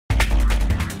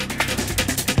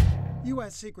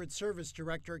U.S. Secret Service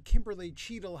Director Kimberly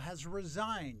Cheatle has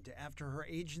resigned after her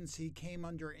agency came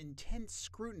under intense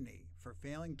scrutiny for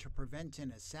failing to prevent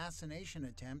an assassination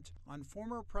attempt on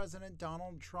former President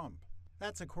Donald Trump.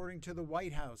 That's according to the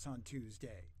White House on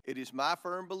Tuesday. It is my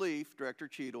firm belief, Director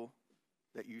Cheatle,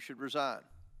 that you should resign.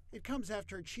 It comes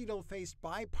after Cheatle faced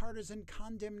bipartisan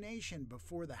condemnation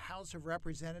before the House of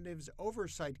Representatives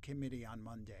Oversight Committee on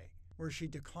Monday, where she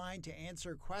declined to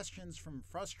answer questions from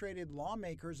frustrated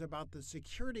lawmakers about the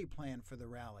security plan for the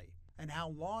rally and how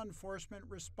law enforcement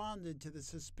responded to the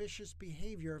suspicious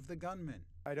behavior of the gunman.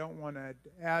 I don't want to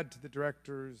add to the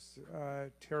director's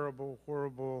terrible,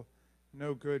 horrible,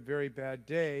 no good, very bad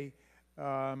day,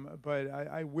 but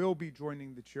I will be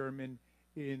joining the chairman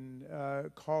in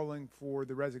calling for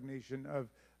the resignation of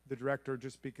the director,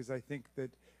 just because I think that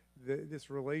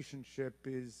this relationship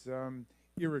is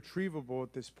irretrievable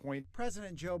at this point.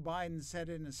 President Joe Biden said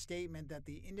in a statement that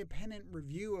the independent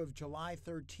review of July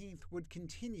 13th would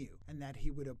continue and that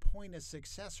he would appoint a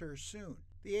successor soon.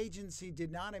 The agency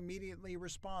did not immediately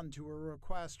respond to a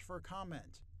request for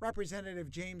comment. Representative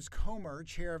James Comer,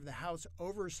 chair of the House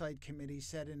Oversight Committee,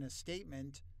 said in a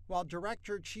statement, "While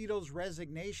Director Cheatle's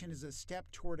resignation is a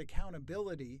step toward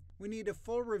accountability, we need a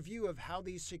full review of how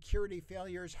these security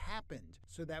failures happened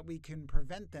so that we can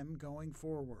prevent them going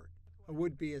forward." A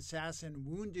would-be assassin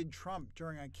wounded Trump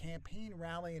during a campaign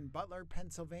rally in Butler,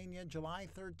 Pennsylvania, July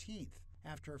 13th,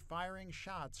 after firing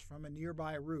shots from a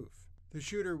nearby roof. The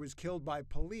shooter was killed by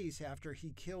police after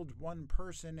he killed one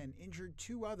person and injured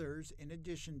two others in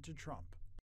addition to Trump.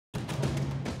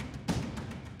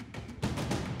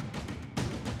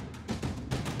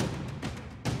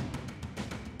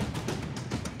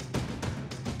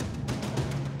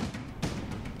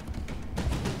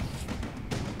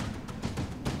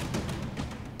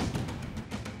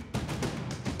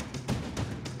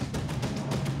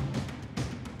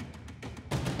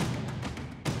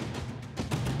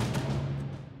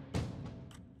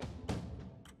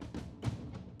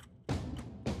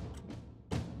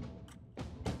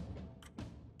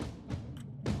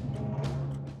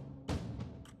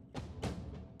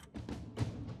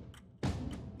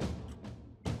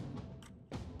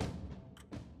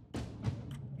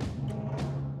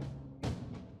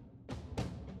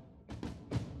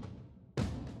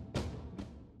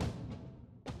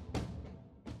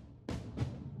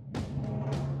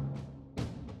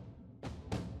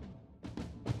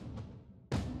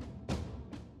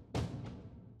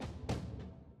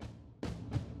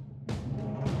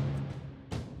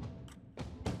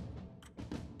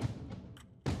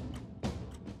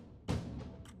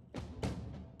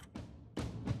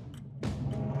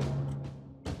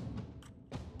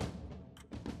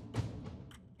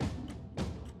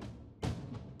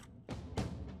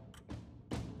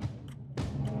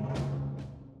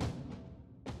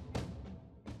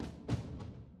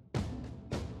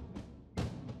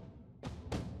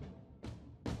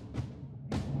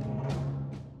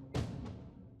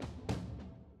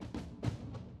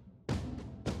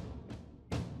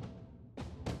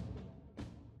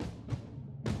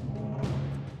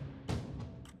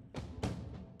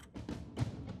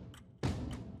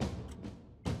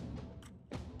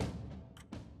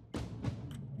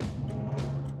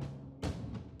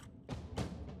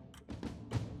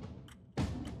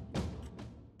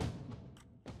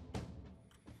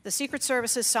 The Secret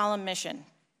Service's solemn mission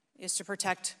is to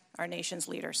protect our nation's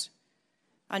leaders.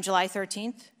 On July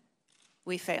 13th,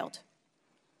 we failed.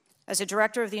 As a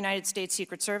director of the United States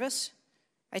Secret Service,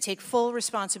 I take full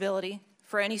responsibility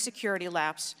for any security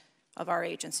lapse of our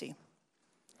agency.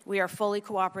 We are fully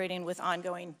cooperating with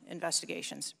ongoing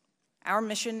investigations. Our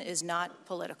mission is not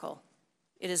political.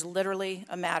 It is literally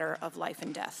a matter of life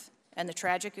and death, and the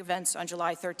tragic events on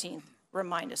July 13th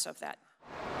remind us of that.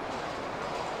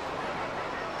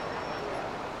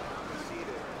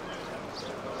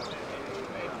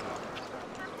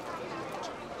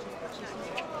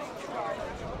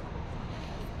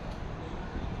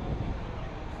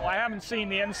 Well, I haven't seen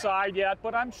the inside yet,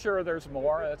 but I'm sure there's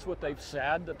more. That's what they've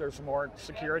said, that there's more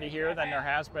security here than there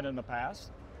has been in the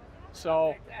past.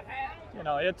 So, you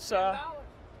know, it's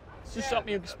just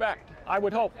something you expect. I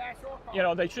would hope. You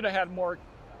know, they should have had more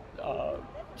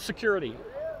security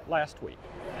last week.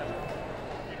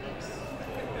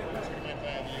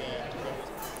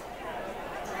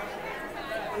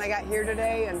 When I got here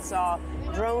today and saw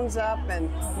drones up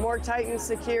and more tightened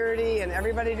security and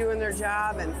everybody doing their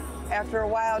job, and after a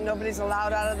while nobody's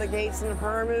allowed out of the gates in the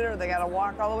perimeter, they got to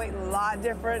walk all the way, a lot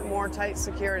different, more tight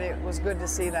security. It was good to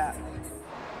see that.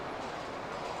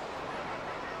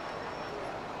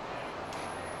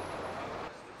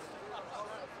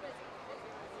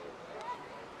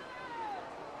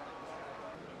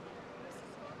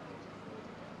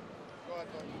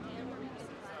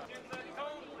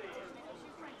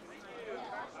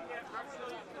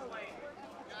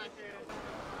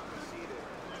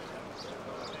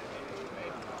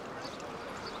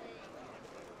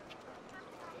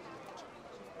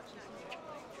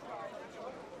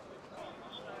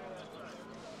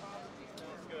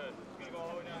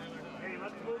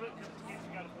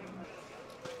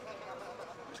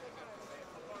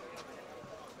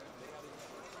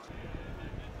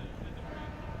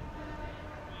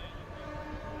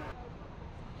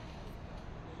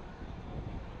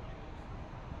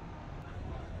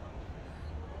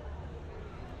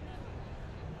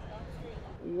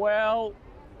 Well,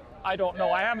 I don't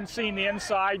know. I haven't seen the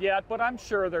inside yet, but I'm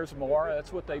sure there's more.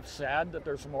 That's what they've said, that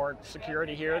there's more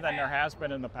security here than there has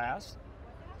been in the past.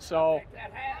 So,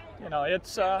 you know,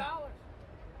 it's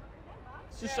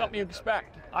just something you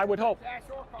expect. I would hope.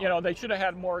 You know, they should have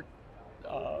had more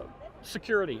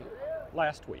security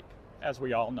last week, as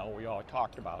we all know, we all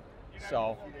talked about.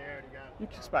 So, you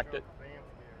can expect it.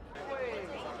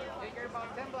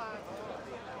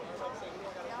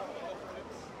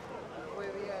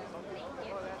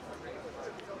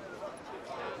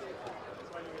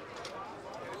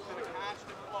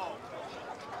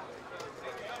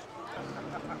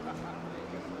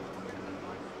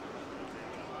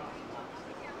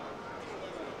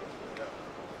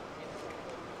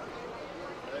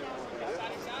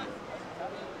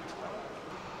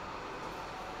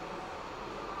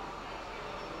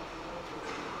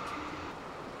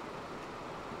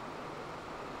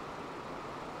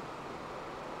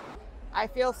 I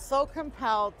feel so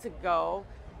compelled to go,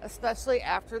 especially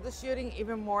after the shooting,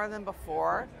 even more than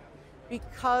before,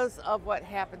 because of what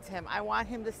happened to him. I want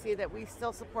him to see that we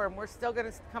still support him. We're still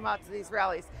going to come out to these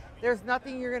rallies. There's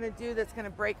nothing you're going to do that's going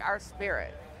to break our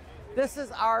spirit. This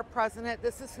is our president.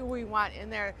 This is who we want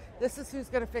in there. This is who's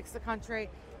going to fix the country.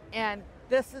 And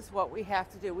this is what we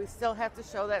have to do. We still have to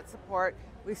show that support.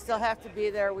 We still have to be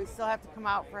there. We still have to come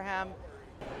out for him.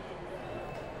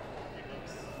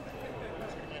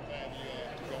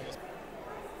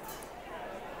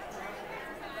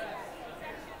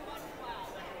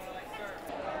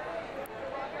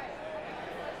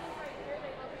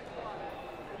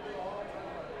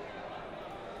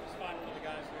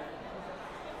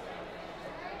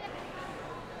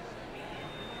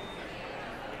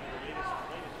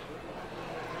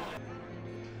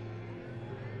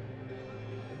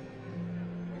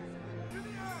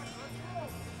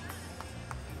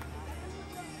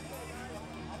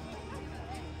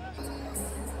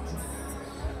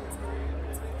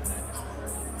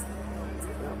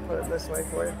 Put it this way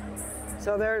for you.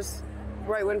 So there's,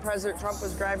 right when President Trump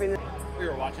was driving. We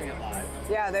were watching it live.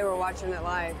 Yeah, they were watching it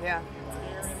live, yeah.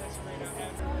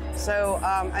 So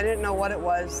I didn't know what it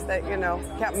was that, you know,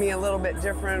 kept me a little bit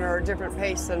different or a different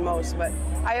pace than most, but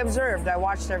I observed, I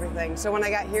watched everything. So when I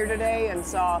got here today and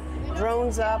saw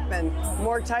drones up and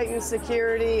more tightened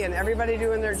security and everybody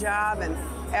doing their job, and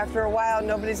after a while,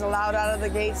 nobody's allowed out of the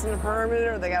gates in the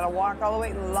perimeter, they got to walk all the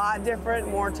way, a lot different,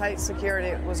 more tight security.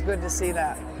 It was good to see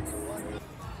that.